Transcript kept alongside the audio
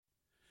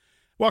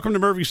Welcome to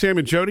Murphy, Sam,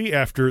 and Jody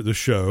after the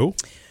show.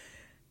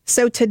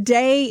 So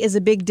today is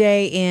a big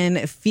day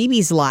in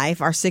Phoebe's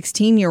life, our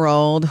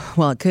 16-year-old.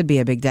 Well, it could be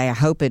a big day. I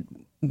hope it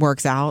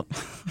works out.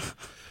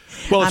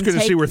 Well, it's good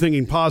to see we're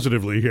thinking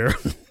positively here.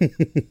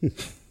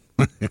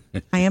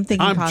 I am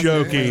thinking I'm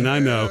positively. joking, I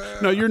know.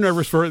 No, you're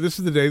nervous for it. This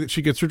is the day that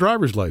she gets her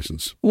driver's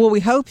license. Well,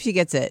 we hope she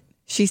gets it.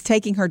 She's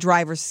taking her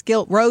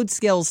road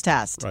skills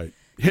test. Right.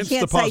 Hence you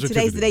can't the say positivity.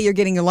 today's the day you're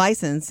getting your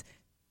license.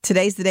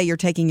 Today's the day you're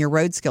taking your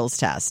road skills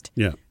test.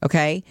 Yeah.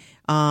 Okay?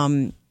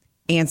 And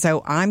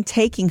so I'm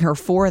taking her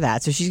for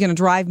that. So she's going to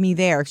drive me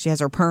there. She has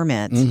her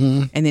permit.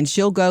 Mm-hmm. And then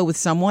she'll go with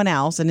someone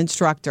else, an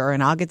instructor,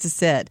 and I'll get to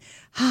sit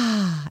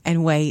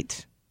and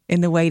wait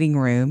in the waiting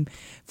room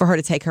for her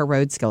to take her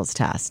road skills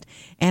test.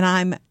 And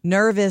I'm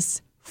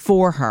nervous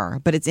for her.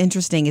 But it's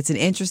interesting. It's an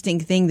interesting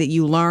thing that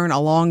you learn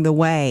along the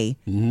way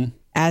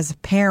as a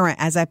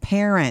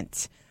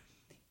parent.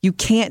 You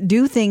can't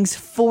do things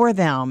for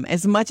them.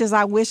 As much as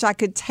I wish I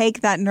could take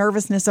that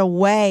nervousness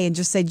away and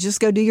just say, just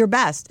go do your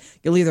best.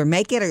 You'll either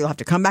make it or you'll have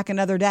to come back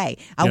another day.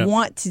 I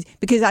want to,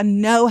 because I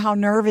know how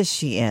nervous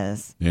she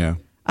is. Yeah.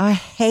 I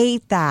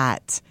hate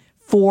that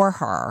for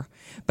her.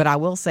 But I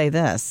will say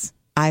this.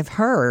 I've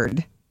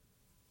heard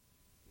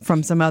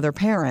from some other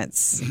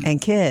parents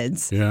and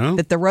kids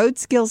that the road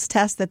skills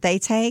test that they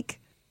take,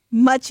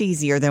 much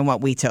easier than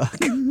what we took.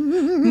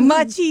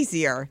 Much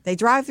easier. They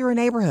drive through a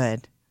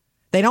neighborhood.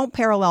 They don't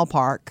parallel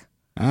park.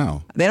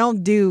 Oh. They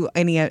don't do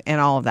any and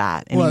all of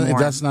that anymore. Well,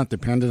 that's not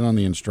dependent on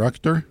the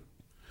instructor?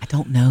 I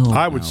don't know.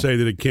 I would say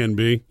that it can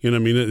be. You know, I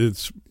mean,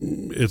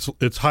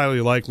 it's highly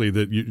likely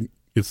that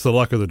it's the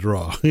luck of the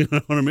draw. You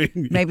know what I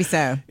mean? Maybe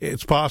so.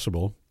 It's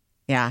possible.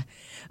 Yeah.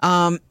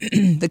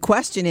 The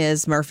question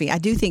is, Murphy, I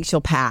do think she'll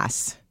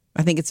pass.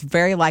 I think it's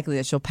very likely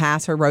that she'll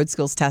pass her road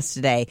skills test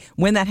today.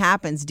 When that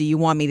happens, do you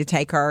want me to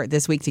take her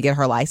this week to get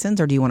her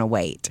license, or do you want to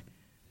wait?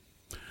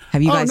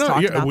 Have you guys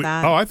talked about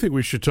that? I think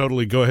we should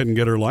totally go ahead and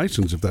get her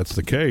license if that's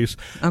the case.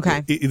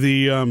 Okay.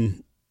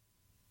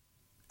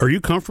 Are you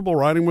comfortable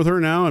riding with her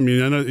now? I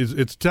mean, I know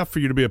it's tough for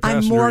you to be a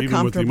passenger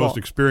even with the most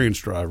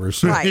experienced drivers.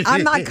 So. Right.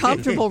 I'm not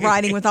comfortable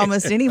riding with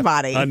almost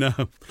anybody. I know.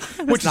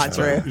 Which is not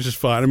true. Which is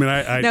fine. I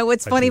mean, No,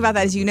 what's funny about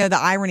that is, the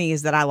irony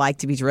is that I like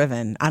to be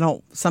driven.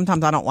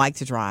 Sometimes I don't like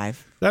to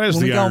drive. That is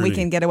when the we go on irony.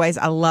 weekend getaways,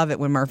 I love it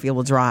when Murphy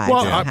will drive.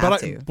 Well,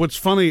 what's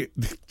funny,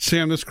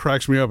 Sam, this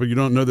cracks me up, and you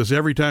don't know this.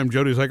 Every time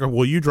Jody's like,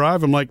 "Will you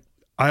drive?" I'm like,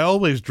 I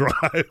always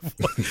drive.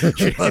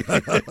 She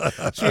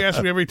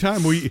asks me every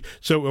time,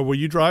 will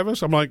you drive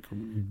us? I'm like,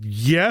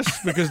 yes,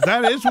 because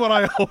that is what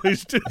I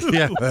always do.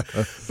 Yeah.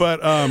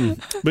 But I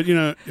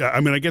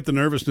mean, I get the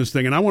nervousness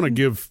thing, and I'm going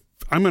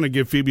to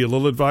give Phoebe a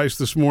little advice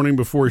this morning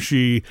before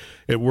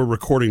we're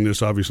recording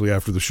this obviously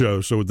after the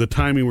show. So the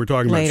timing we're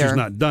talking about, she's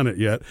not done it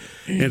yet.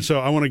 And so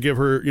I want to give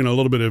her, a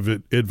little bit of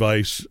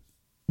advice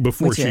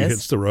before she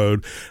hits the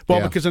road.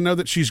 Well, because I know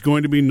that she's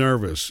going to be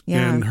nervous,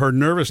 and her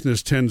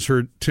nervousness tends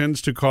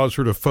to cause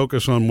her to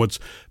focus on what's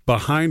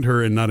behind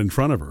her and not in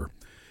front of her.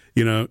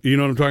 You know what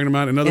I'm talking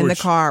about? In other words,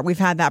 the car, we've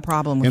had that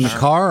problem with her. In the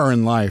car or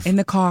in life? In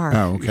the car.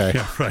 Oh, okay.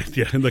 Yeah, right.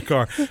 Yeah, in the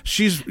car.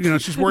 She's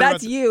worried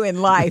That's you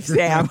in life,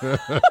 Sam.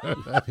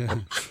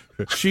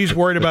 She's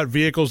worried about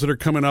vehicles that are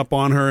coming up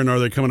on her, and are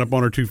they coming up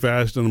on her too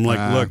fast? And I'm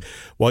like, look,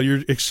 while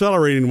you're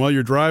accelerating, while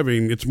you're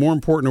driving, it's more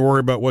important to worry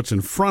about what's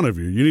in front of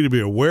you. You need to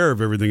be aware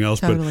of everything else,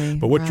 totally,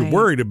 but what you're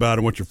worried about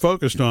and what you're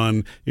focused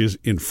on is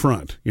in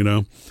front,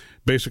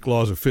 Basic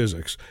laws of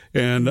physics.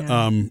 And,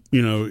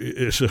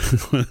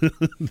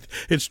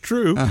 it's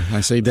true.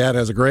 I say Dad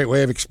has a great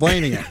way of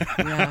explaining it.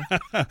 Yeah.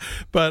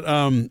 But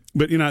I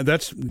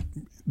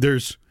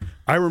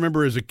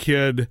remember as a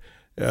kid,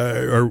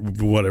 or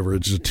whatever,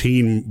 it's a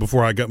teen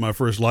before I got my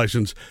first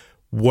license,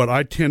 what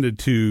I tended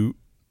to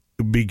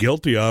be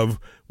guilty of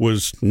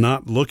was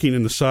not looking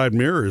in the side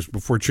mirrors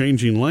before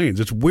changing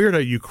lanes. It's weird how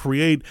you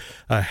create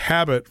a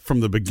habit from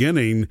the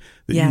beginning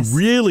that you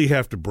really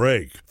have to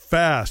brake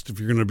fast if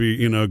you're going to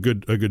be, a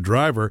good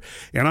driver.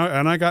 And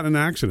I got in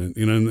an accident,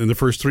 in the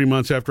first 3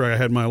 months after I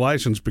had my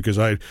license because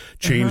I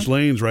changed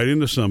lanes right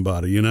into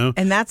somebody,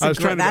 And that's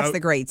the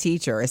great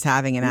teacher is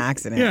having an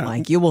accident. Yeah.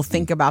 Like you will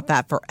think about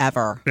that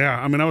forever. Yeah.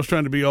 I mean, I was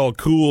trying to be all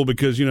cool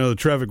because, the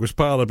traffic was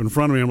piled up in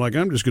front of me. I'm like,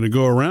 I'm just going to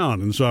go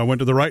around. And so I went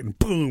to the right and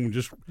boom,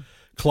 just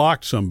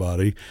clocked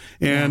somebody.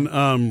 And,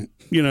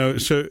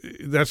 so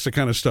that's the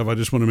kind of stuff I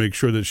just want to make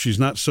sure that she's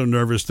not so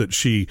nervous that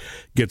she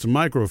gets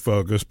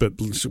micro-focused. But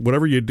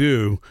whatever you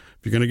do,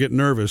 if you're going to get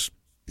nervous,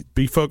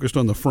 be focused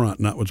on the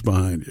front, not what's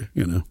behind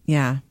you,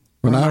 Yeah.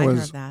 When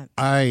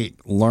I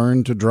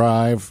learned to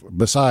drive,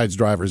 besides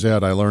driver's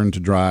ed, I learned to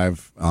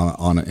drive in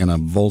a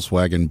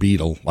Volkswagen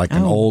Beetle, like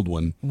an old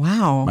one.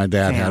 Wow. My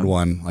dad had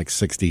one, like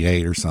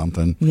 68 or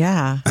something.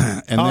 Yeah.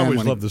 And I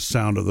always loved the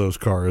sound of those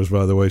cars,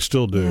 by the way,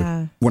 still do.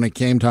 Yeah. When it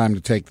came time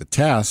to take the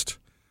test,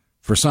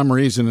 for some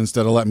reason,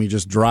 instead of letting me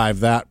just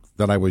drive that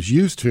I was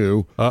used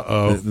to,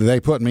 they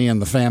put me in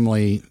the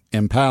family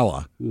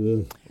Impala,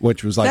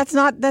 which was like that's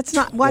not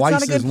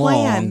a good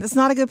plan. That's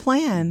not a good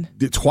plan.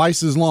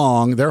 Twice as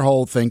long. Their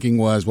whole thinking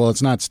was, well,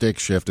 it's not stick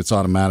shift, it's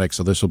automatic,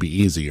 so this will be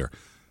easier.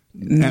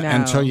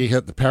 until you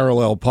hit the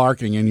parallel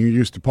parking, and you're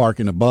used to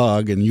parking a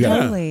bug, and you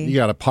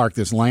got to park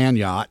this land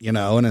yacht,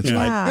 and it's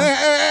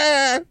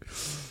like.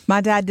 My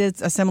dad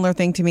did a similar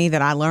thing to me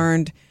that I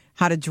learned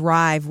how to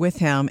drive with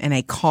him in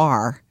a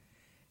car.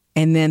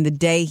 And then the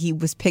day he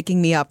was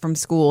picking me up from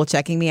school,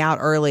 checking me out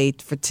early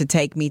to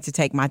take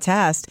my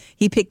test,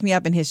 he picked me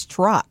up in his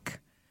truck.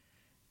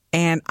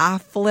 And I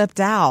flipped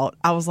out.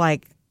 I was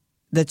like,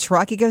 the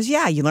truck? He goes,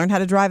 yeah, you learned how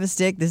to drive a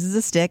stick. This is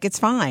a stick. It's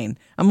fine.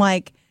 I'm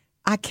like,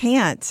 I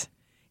can't.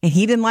 And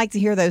he didn't like to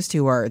hear those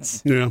two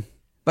words. Yeah.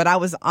 But I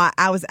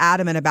was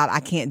adamant about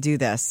I can't do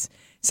this.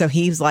 So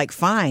he was like,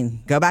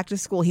 fine, go back to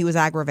school. He was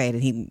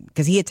aggravated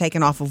because he had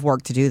taken off of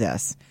work to do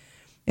this.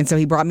 And so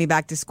he brought me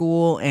back to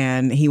school,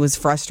 and he was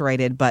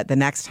frustrated. But the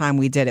next time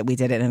we did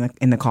it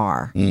in the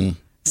car.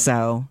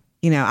 So,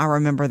 I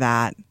remember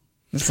that.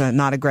 It's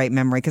not a great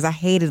memory because I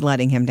hated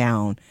letting him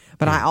down.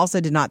 But I also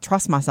did not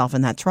trust myself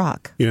in that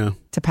truck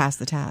to pass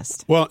the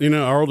test. Well,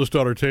 our oldest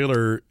daughter,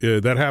 Taylor,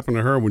 that happened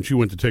to her when she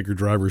went to take her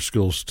driver's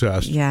skills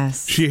test.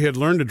 Yes. She had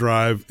learned to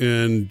drive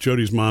in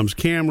Jody's mom's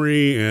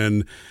Camry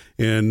and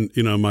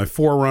my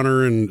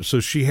 4Runner, and so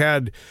she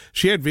had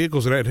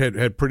vehicles that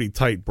had pretty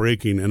tight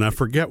braking, and I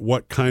forget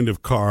what kind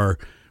of car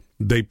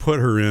they put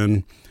her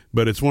in,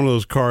 but it's one of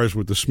those cars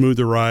with the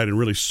smoother ride and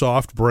really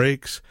soft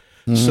brakes.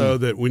 So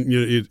that when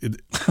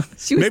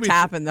she was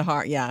tapping the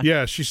hard,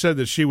 yeah. She said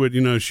that she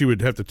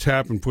would have to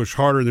tap and push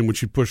harder, and then when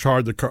she pushed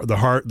hard,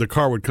 the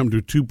car would come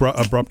to too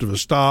abrupt of a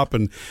stop,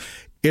 and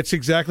it's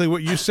exactly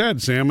what you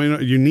said, Sam.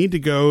 You need to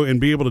go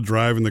and be able to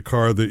drive in the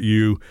car that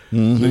you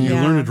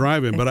learn to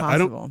drive in. But I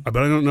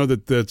don't know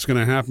that that's going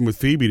to happen with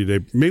Phoebe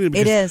today. Mainly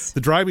because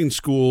the driving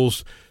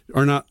schools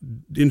are not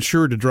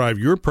insured to drive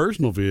your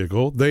personal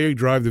vehicle. They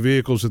drive the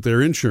vehicles that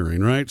they're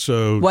insuring, right?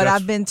 So what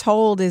I've been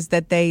told is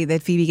that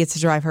Phoebe gets to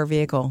drive her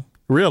vehicle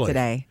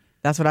today.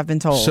 That's what I've been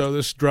told. So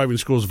this driving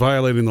school is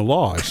violating the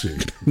law, I see.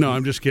 No,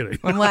 I'm just kidding.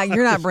 I'm like,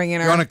 you're not bringing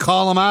her. You want to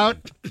call them out?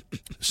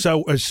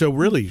 So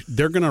really,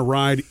 they're going to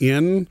ride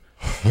in?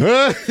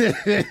 That's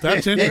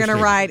interesting. They're going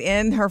to ride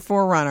in her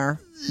 4Runner.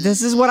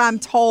 This is what I'm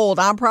told.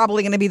 I'm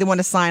probably going to be the one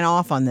to sign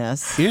off on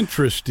this.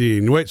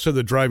 Interesting. Wait, so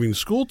the driving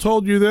school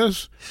told you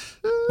this?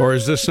 Or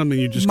is this something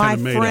you just kind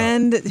of made up? My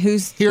friend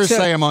who's...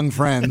 Hearsay among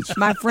friends.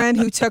 My friend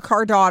who took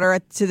her daughter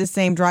to the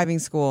same driving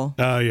school.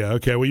 Oh, yeah.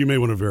 Okay. Well, you may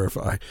want to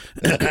verify.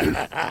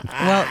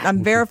 Well,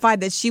 I'm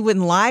verified that she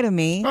wouldn't lie to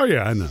me. Oh,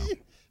 yeah, I know.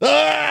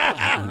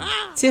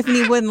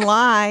 Tiffany wouldn't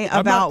lie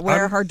about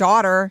where her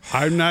daughter...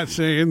 I'm not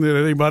saying that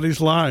anybody's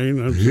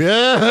lying.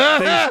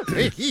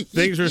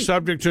 Things are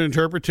subject to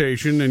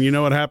interpretation, and you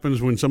know what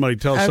happens when somebody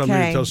tells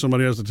somebody to tell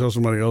somebody else to tell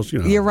somebody else.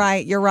 You're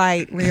right.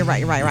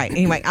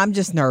 Anyway, I'm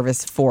just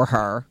nervous for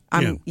her.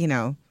 I'm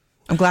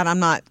glad I'm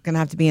not going to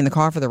have to be in the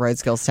car for the road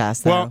skills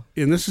test, though. Well,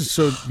 and this is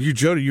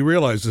Jody, you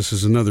realize this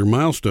is another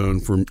milestone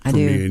for me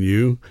and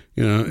you.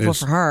 Well,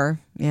 for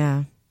her,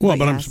 yeah. Well,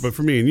 but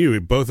for me and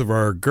you, both of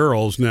our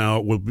girls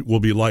now will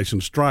be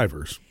licensed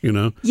drivers,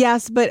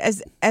 Yes, but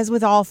as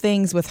with all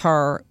things with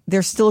her,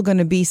 there's still going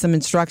to be some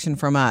instruction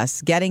from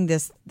us. Getting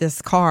this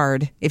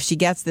card, if she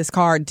gets this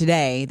card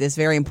today, this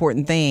very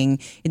important thing,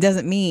 it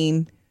doesn't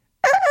mean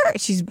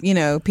she's,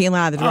 peeling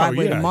out of the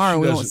driveway tomorrow.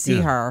 We won't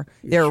see her.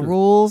 There are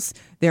rules.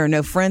 There are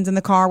no friends in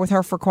the car with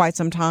her for quite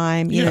some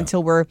time,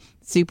 until we're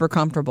super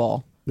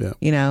comfortable. Yeah.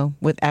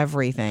 With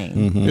everything.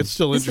 Mm-hmm. It's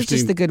still interesting. This was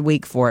just a good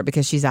week for it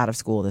because she's out of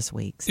school this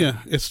week. So. Yeah,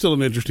 it's still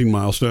an interesting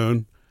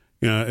milestone.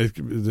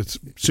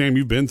 Sam,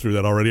 you've been through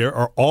that already.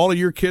 Are all of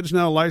your kids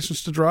now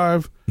licensed to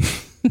drive?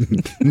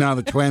 No,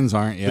 the twins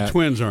aren't yet. The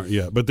twins aren't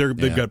yet, but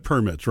they've got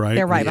permits, right?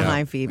 They're right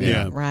behind Phoebe.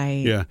 Yeah.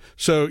 Right. Yeah.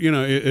 So,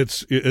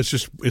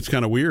 it's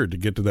kind of weird to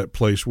get to that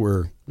place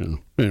where,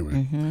 anyway.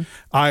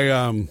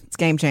 Mm-hmm. It's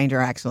game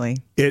changer, actually.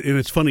 And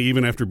it's funny,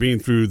 even after being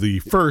through the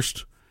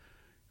first,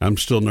 I'm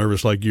still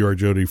nervous like you are,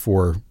 Jody,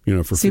 for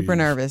super Phoebe.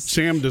 Nervous.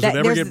 Sam, does it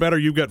ever get better?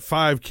 You've got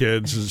 5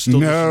 kids. Is it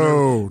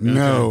still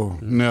No.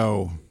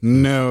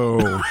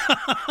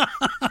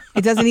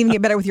 It doesn't even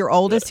get better with your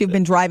oldest, who've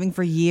been driving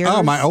for years.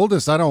 Oh, my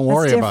oldest, I don't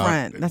worry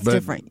about. That's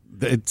different.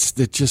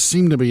 It just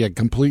seemed to be a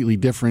completely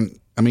different.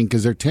 I mean,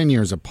 because they're 10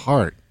 years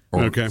apart.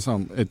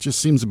 So it just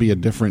seems to be a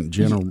different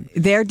general.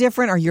 They're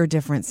different, or you're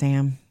different,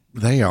 Sam?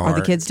 They are. Are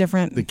the kids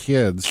different? The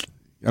kids.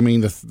 I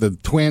mean, the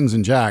twins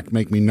and Jack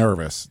make me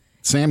nervous.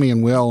 Sammy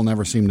and Will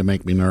never seem to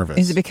make me nervous.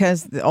 Is it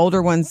because the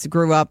older ones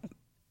grew up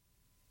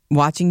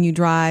watching you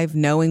drive,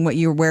 knowing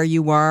where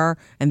you were,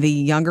 and the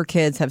younger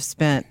kids have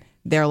spent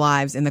their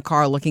lives in the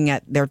car looking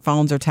at their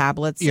phones or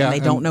tablets, and they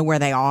don't know where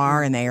they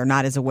are, and they are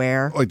not as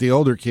aware? Like the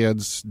older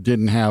kids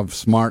didn't have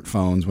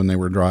smartphones when they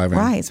were driving.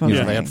 Right.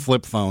 They had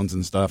flip phones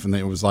and stuff, and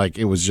it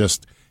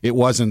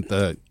wasn't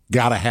the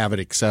gotta have it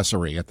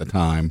accessory at the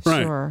time.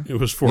 Right. Sure. It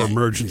was for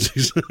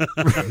emergencies.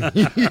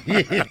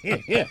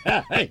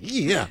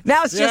 Yeah.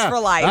 Now it's just for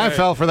life. I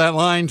fell for that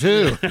line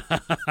too.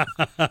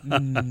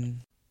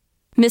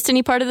 Missed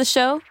any part of the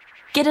show?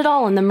 Get it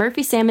all on the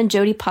Murphy, Sam, and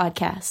Jody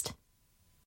podcast.